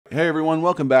Hey everyone,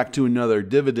 welcome back to another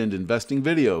dividend investing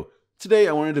video. Today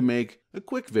I wanted to make a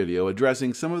quick video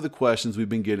addressing some of the questions we've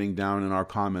been getting down in our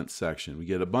comments section. We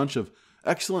get a bunch of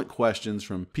excellent questions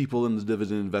from people in the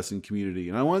dividend investing community,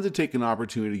 and I wanted to take an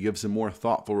opportunity to give some more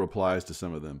thoughtful replies to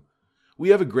some of them.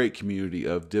 We have a great community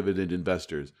of dividend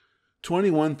investors,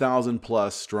 21,000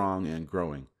 plus strong and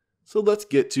growing. So let's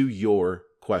get to your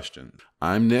question.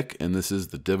 I'm Nick, and this is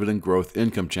the Dividend Growth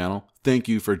Income Channel. Thank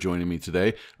you for joining me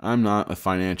today. I'm not a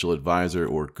financial advisor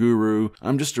or guru.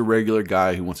 I'm just a regular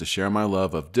guy who wants to share my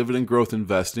love of dividend growth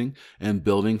investing and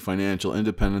building financial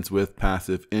independence with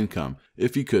passive income.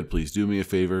 If you could, please do me a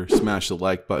favor, smash the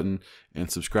like button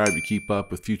and subscribe to keep up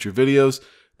with future videos.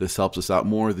 This helps us out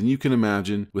more than you can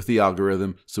imagine with the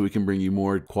algorithm, so we can bring you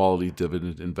more quality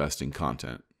dividend investing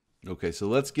content. Okay, so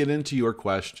let's get into your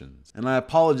questions. And I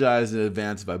apologize in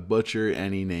advance if I butcher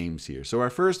any names here. So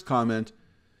our first comment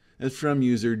is from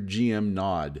user GM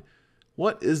Nod.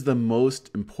 What is the most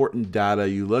important data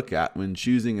you look at when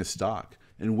choosing a stock?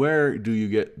 And where do you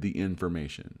get the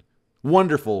information?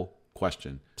 Wonderful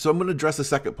question. So I'm going to address the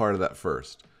second part of that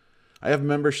first. I have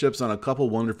memberships on a couple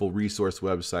wonderful resource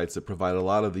websites that provide a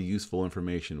lot of the useful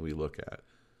information we look at.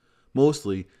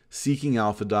 Mostly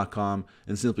seekingalpha.com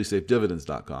and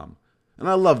simplysafedividends.com. And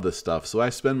I love this stuff, so I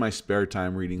spend my spare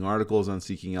time reading articles on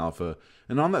Seeking Alpha,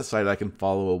 and on that site I can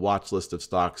follow a watch list of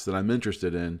stocks that I'm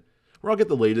interested in, where I'll get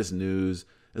the latest news,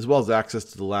 as well as access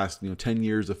to the last 10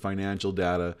 years of financial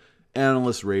data,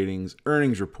 analyst ratings,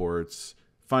 earnings reports,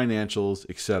 financials,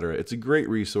 etc. It's a great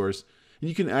resource, and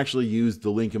you can actually use the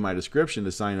link in my description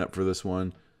to sign up for this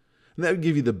one, and that would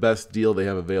give you the best deal they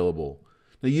have available.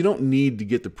 Now, you don't need to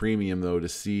get the premium, though, to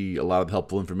see a lot of the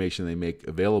helpful information they make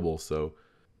available.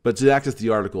 But to access the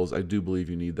articles, I do believe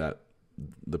you need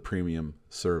the premium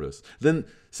service. Then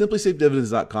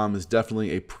simplysafedividends.com is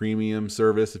definitely a premium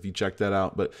service if you check that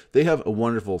out. But they have a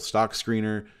wonderful stock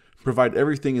screener, provide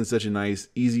everything in such a nice,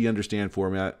 easy to understand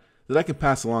format that I can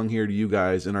pass along here to you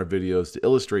guys in our videos to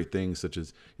illustrate things such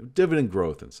as dividend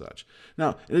growth and such.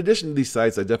 Now, in addition to these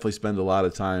sites, I definitely spend a lot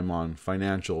of time on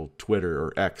financial Twitter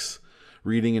or X,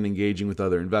 reading and engaging with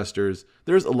other investors.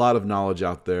 There's a lot of knowledge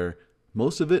out there,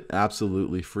 most of it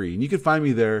absolutely free. And you can find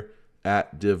me there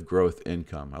at Div Growth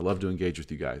Income. I love to engage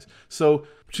with you guys. So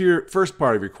to your first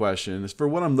part of your question, is for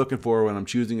what I'm looking for when I'm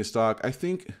choosing a stock, I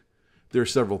think there are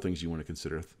several things you want to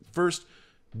consider. First,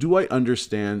 do I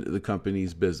understand the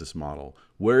company's business model?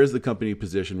 Where is the company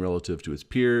positioned relative to its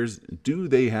peers? Do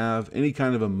they have any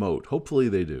kind of a moat? Hopefully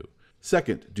they do.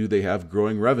 Second, do they have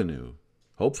growing revenue?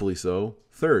 Hopefully so.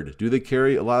 Third, do they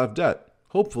carry a lot of debt?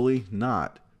 Hopefully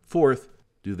not. Fourth,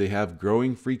 do they have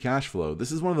growing free cash flow?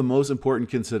 This is one of the most important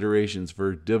considerations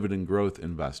for dividend growth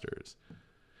investors.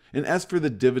 And as for the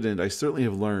dividend, I certainly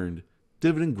have learned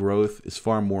dividend growth is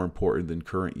far more important than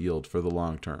current yield for the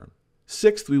long term.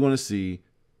 Sixth, we want to see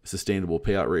a sustainable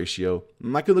payout ratio.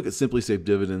 And I could look at Simply Safe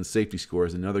Dividends safety score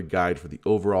as another guide for the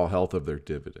overall health of their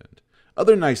dividend.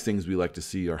 Other nice things we like to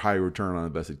see are high return on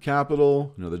invested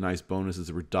capital. The nice bonus is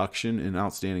a reduction in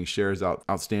outstanding shares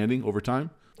outstanding over time.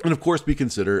 And of course, we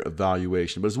consider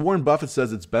valuation. But as Warren Buffett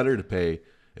says, it's better to pay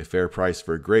a fair price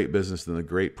for a great business than a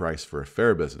great price for a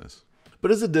fair business.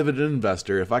 But as a dividend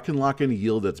investor, if I can lock in a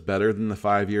yield that's better than the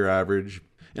 5-year average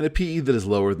and a PE that is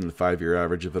lower than the 5-year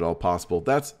average, if at all possible,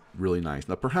 that's really nice.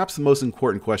 Now, perhaps the most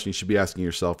important question you should be asking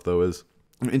yourself, though, is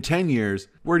in 10 years,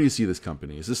 where do you see this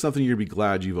company? Is this something you're going to be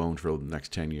glad you've owned for the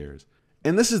next 10 years?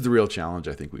 And this is the real challenge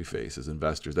I think we face as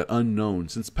investors, that unknown,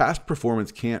 since past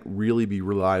performance can't really be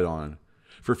relied on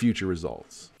for future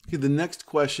results. Okay, the next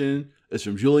question is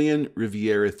from Julian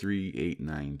Riviera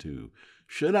 3892.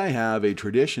 Should I have a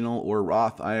traditional or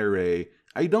Roth IRA?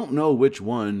 I don't know which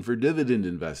one for dividend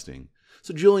investing.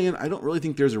 So Julian, I don't really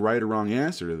think there's a right or wrong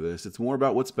answer to this. It's more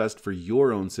about what's best for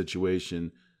your own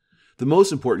situation. The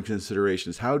most important consideration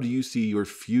is, how do you see your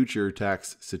future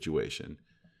tax situation?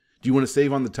 Do you want to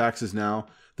save on the taxes now?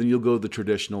 Then you'll go the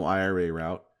traditional IRA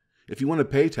route. If you want to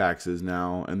pay taxes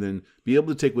now and then be able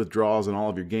to take withdrawals on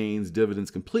all of your gains, dividends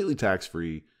completely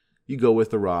tax-free, you go with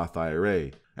the Roth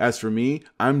IRA. As for me,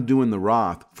 I'm doing the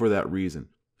Roth for that reason.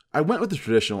 I went with the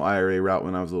traditional IRA route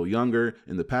when I was a little younger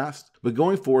in the past, but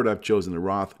going forward I've chosen the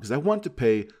Roth because I want to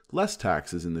pay less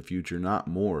taxes in the future, not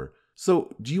more.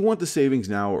 So, do you want the savings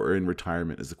now or in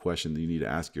retirement is the question that you need to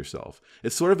ask yourself.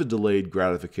 It's sort of a delayed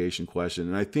gratification question,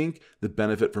 and I think the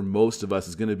benefit for most of us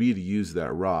is going to be to use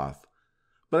that Roth.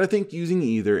 But I think using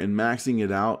either and maxing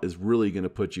it out is really going to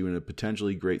put you in a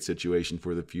potentially great situation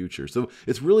for the future. So,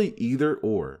 it's really either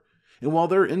or. And while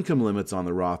there are income limits on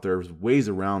the Roth, there's ways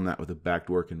around that with a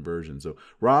backdoor conversion. So,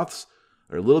 Roths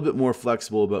are a little bit more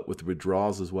flexible, but with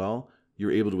withdrawals as well.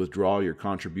 you're able to withdraw your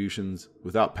contributions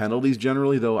without penalties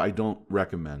generally, though I don't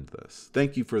recommend this.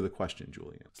 Thank you for the question,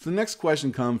 Julian. So the next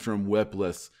question comes from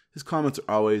Whipless. His comments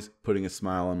are always putting a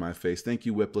smile on my face. Thank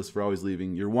you, Whipless, for always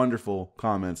leaving your wonderful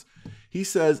comments. He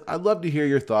says, I'd love to hear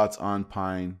your thoughts on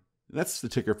Pine. That's the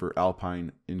ticker for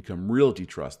Alpine Income Realty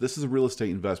Trust. This is a real estate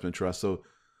investment trust, so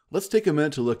let's take a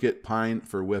minute to look at Pine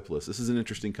for Whipless. This is an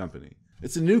interesting company.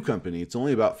 It's a new company. It's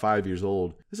only about 5 years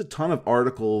old. There's a ton of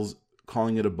articles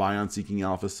calling it a buy on Seeking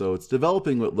Alpha, so it's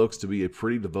developing what looks to be a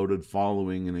pretty devoted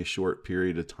following in a short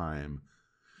period of time.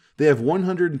 They have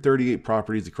 138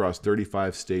 properties across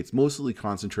 35 states, mostly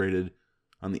concentrated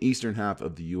on the eastern half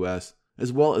of the U.S.,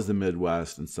 as well as the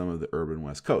Midwest and some of the urban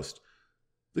West Coast.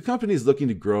 The company is looking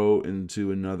to grow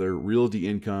into another Realty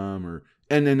Income or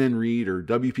NNN REIT or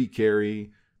WP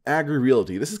Carey, Agri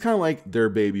Realty. This is kind of like their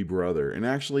baby brother. And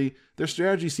actually, their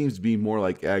strategy seems to be more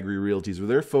like Agri Realty's, where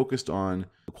they're focused on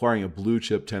acquiring a blue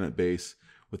chip tenant base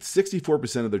with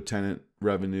 64% of their tenant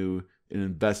revenue in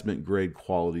investment grade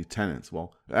quality tenants,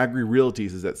 while Agri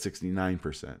Realty's is at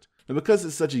 69%. Now, because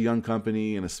it's such a young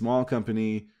company and a small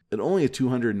company, at only a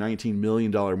 $219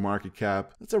 million market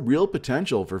cap, that's a real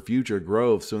potential for future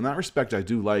growth. So in that respect, I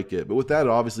do like it. But with that, it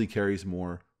obviously carries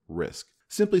more risk.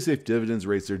 Simply Safe Dividends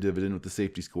rates their dividend with a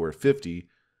safety score of 50,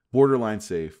 borderline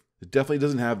safe. It definitely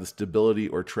doesn't have the stability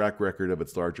or track record of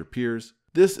its larger peers.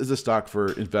 This is a stock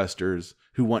for investors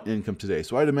who want income today.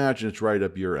 So I'd imagine it's right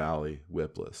up your alley,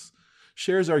 Whipless.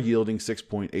 Shares are yielding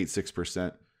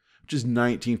 6.86%, which is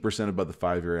 19% above the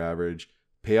 5-year average.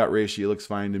 Payout ratio looks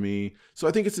fine to me. So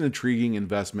I think it's an intriguing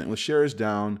investment. With shares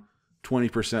down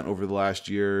 20% over the last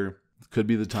year, could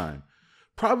be the time.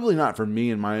 Probably not for me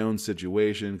in my own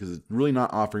situation because it's really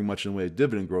not offering much in the way of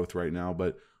dividend growth right now,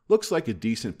 but looks like a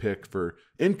decent pick for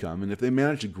income. And if they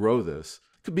manage to grow this,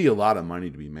 it could be a lot of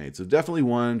money to be made. So definitely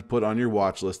one to put on your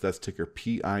watch list. That's ticker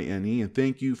PINE. And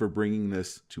thank you for bringing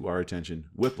this to our attention,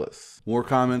 Whipless. More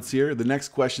comments here. The next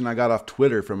question I got off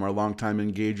Twitter from our longtime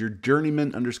engager,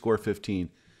 Journeyman_15.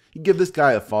 You give this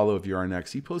guy a follow if you are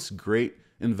next. He posts great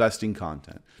investing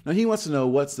content. Now he wants to know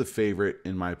what's the favorite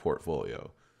in my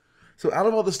portfolio. So out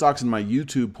of all the stocks in my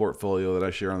YouTube portfolio that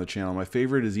I share on the channel, my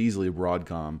favorite is easily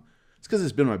Broadcom. It's because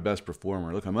it's been my best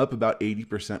performer. Look, I'm up about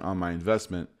 80% on my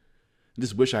investment. I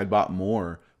just wish I'd bought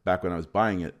more back when I was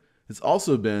buying it. It's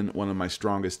also been one of my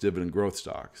strongest dividend growth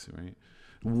stocks, right?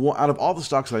 Out of all the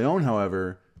stocks I own,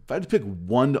 however, if I had to pick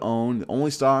one to own, the only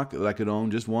stock that I could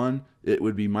own, just one, it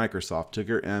would be Microsoft,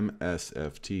 ticker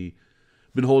MSFT.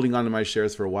 Been holding on to my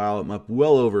shares for a while. I'm up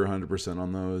well over 100%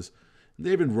 on those.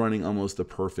 They've been running almost the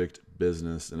perfect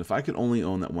business. And if I could only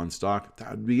own that one stock,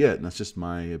 that would be it. And that's just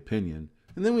my opinion.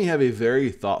 And then we have a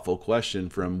very thoughtful question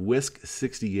from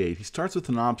Whisk68. He starts with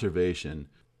an observation.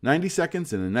 90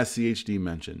 seconds and an SCHD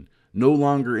mention. No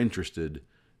longer interested.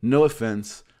 No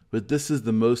offense, but this is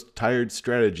the most tired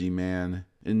strategy, man.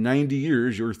 In 90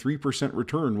 years, your 3%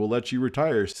 return will let you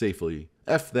retire safely.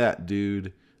 F that,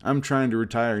 dude. I'm trying to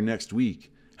retire next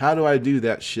week. How do I do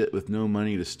that shit with no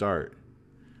money to start?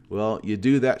 Well, you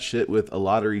do that shit with a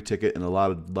lottery ticket and a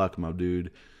lot of luck, my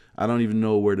dude. I don't even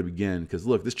know where to begin because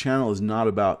look, this channel is not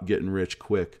about getting rich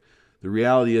quick. The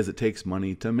reality is it takes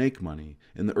money to make money.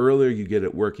 And the earlier you get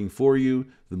it working for you,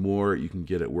 the more you can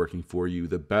get it working for you,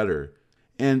 the better.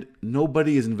 And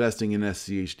nobody is investing in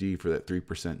SCHD for that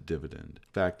 3% dividend.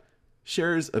 In fact,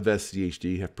 shares of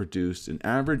SCHD have produced an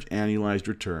average annualized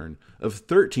return of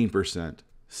 13%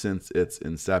 since its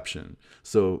inception.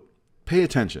 So pay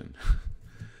attention.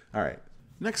 All right.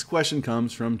 Next question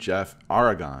comes from Jeff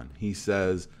Aragon. He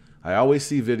says, I always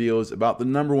see videos about the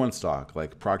number one stock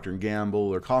like Procter &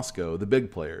 Gamble or Costco, the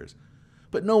big players.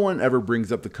 But no one ever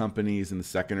brings up the companies in the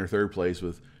second or third place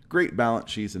with great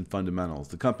balance sheets and fundamentals.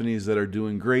 The companies that are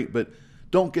doing great but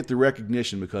don't get the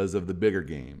recognition because of the bigger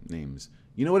names.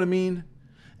 You know what I mean?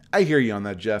 I hear you on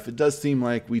that, Jeff. It does seem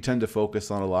like we tend to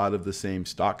focus on a lot of the same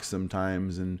stocks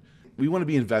sometimes, and we want to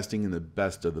be investing in the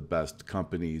best of the best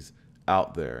companies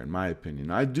out there, in my opinion.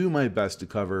 I do my best to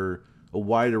cover a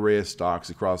wide array of stocks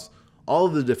across all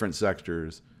of the different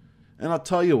sectors. And I'll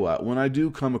tell you what, when I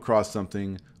do come across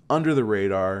something under the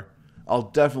radar, I'll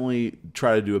definitely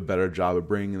try to do a better job of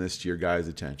bringing this to your guys'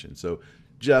 attention. So,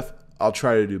 Jeff, I'll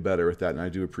try to do better with that, and I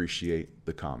do appreciate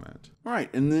the comment. All right,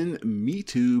 and then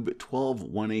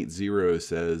MeTube12180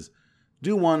 says,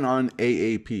 do one on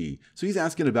AAP. So he's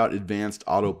asking about Advanced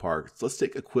Auto Parts. Let's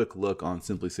take a quick look on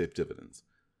Simply Safe Dividends.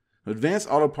 Advanced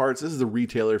Auto Parts, this is a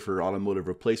retailer for automotive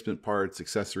replacement parts,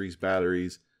 accessories,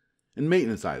 batteries, and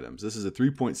maintenance items. This is a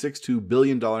 $3.62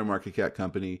 billion market cap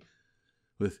company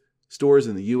with stores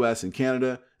in the US and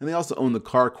Canada, and they also own the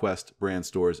CarQuest brand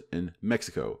stores in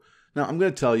Mexico. Now, I'm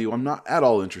going to tell you, I'm not at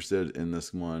all interested in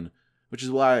this one, which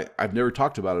is why I've never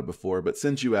talked about it before. But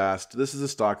since you asked, this is a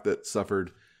stock that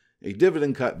suffered a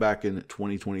dividend cut back in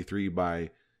 2023 by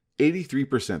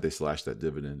 83%. They slashed that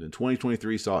dividend. And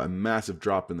 2023 saw a massive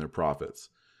drop in their profits.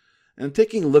 And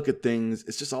taking a look at things,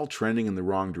 it's just all trending in the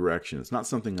wrong direction. It's not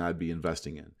something I'd be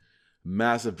investing in.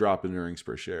 Massive drop in earnings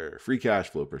per share, free cash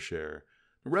flow per share.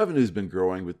 The revenue's been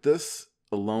growing, but this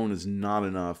alone is not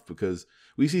enough because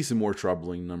we see some more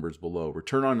troubling numbers below.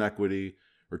 Return on equity,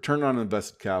 return on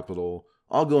invested capital,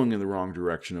 all going in the wrong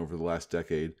direction over the last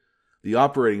decade. The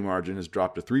operating margin has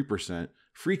dropped to 3%.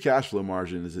 Free cash flow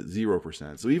margin is at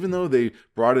 0%. So even though they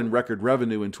brought in record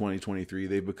revenue in 2023,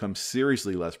 they've become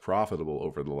seriously less profitable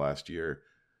over the last year.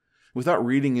 Without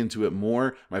reading into it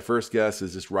more, my first guess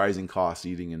is just rising costs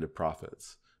eating into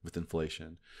profits with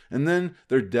inflation. And then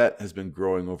their debt has been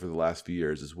growing over the last few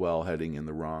years as well, heading in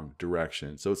the wrong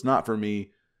direction. So it's not for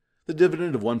me. The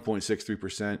dividend of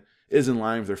 1.63% is in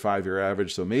line with their 5-year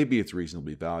average, so maybe it's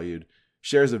reasonably valued.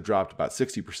 Shares have dropped about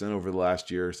 60% over the last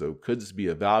year, so could this be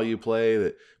a value play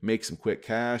that makes some quick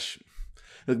cash?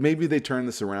 Maybe they turn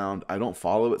this around. I don't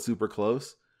follow it super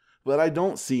close, but I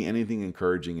don't see anything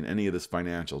encouraging in any of this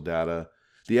financial data.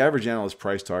 The average analyst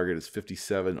price target is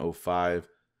 57.05,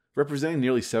 representing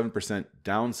nearly 7%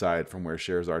 downside from where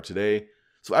shares are today.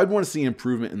 So I'd want to see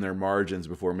improvement in their margins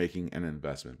before making an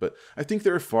investment. But I think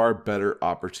there are far better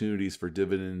opportunities for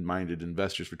dividend-minded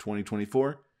investors for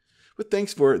 2024. But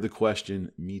thanks for the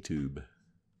question, MeTube.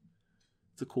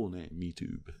 It's a cool name,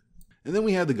 MeTube. And then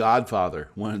we had the Godfather,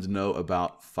 wanted to know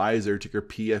about Pfizer, ticker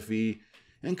PFE,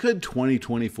 and could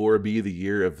 2024 be the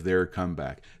year of their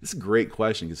comeback? This is a great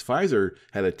question because Pfizer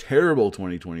had a terrible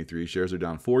 2023. Shares are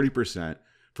down 40%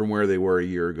 from where they were a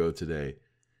year ago today.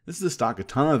 This is a stock a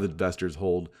ton of investors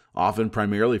hold, often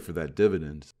primarily for that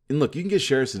dividend. And look, you can get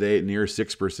shares today at near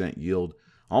 6% yield,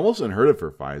 almost unheard of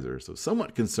for Pfizer, so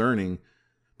somewhat concerning.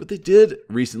 But they did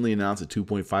recently announce a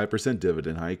 2.5%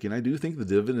 dividend hike, and I do think the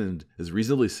dividend is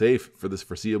reasonably safe for this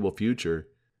foreseeable future.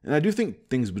 And I do think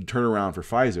things would turn around for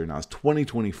Pfizer. Now, is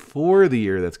 2024 the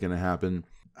year that's going to happen?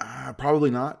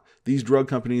 Probably not. These drug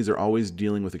companies are always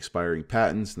dealing with expiring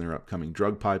patents and their upcoming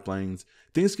drug pipelines.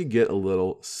 Things could get a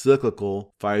little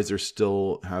cyclical. Pfizer's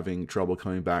still having trouble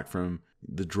coming back from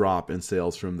the drop in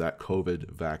sales from that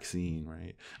COVID vaccine,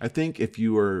 right? I think if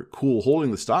you are cool holding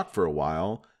the stock for a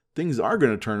while, things are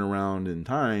going to turn around in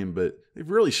time, but they've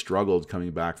really struggled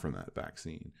coming back from that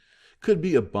vaccine. Could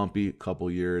be a bumpy couple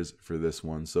years for this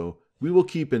one, so we will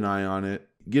keep an eye on it.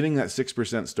 Getting that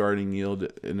 6% starting yield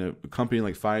in a company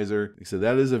like Pfizer, like I said,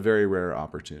 that is a very rare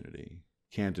opportunity.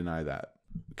 Can't deny that.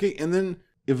 Okay, and then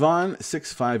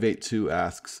Yvonne6582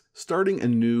 asks, starting a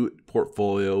new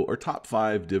portfolio or top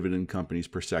 5 dividend companies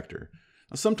per sector.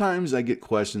 Now, sometimes I get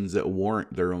questions that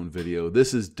warrant their own video.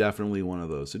 This is definitely one of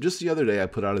those. So just the other day, I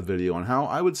put out a video on how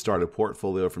I would start a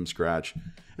portfolio from scratch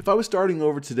if I was starting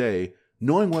over today,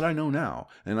 knowing what I know now.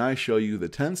 And I show you the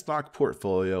 10 stock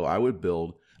portfolio I would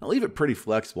build. I'll leave it pretty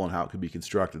flexible on how it could be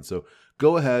constructed. So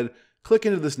go ahead, click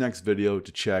into this next video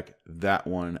to check that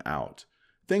one out.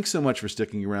 Thanks so much for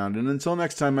sticking around. And until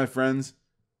next time, my friends,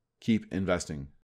 keep investing.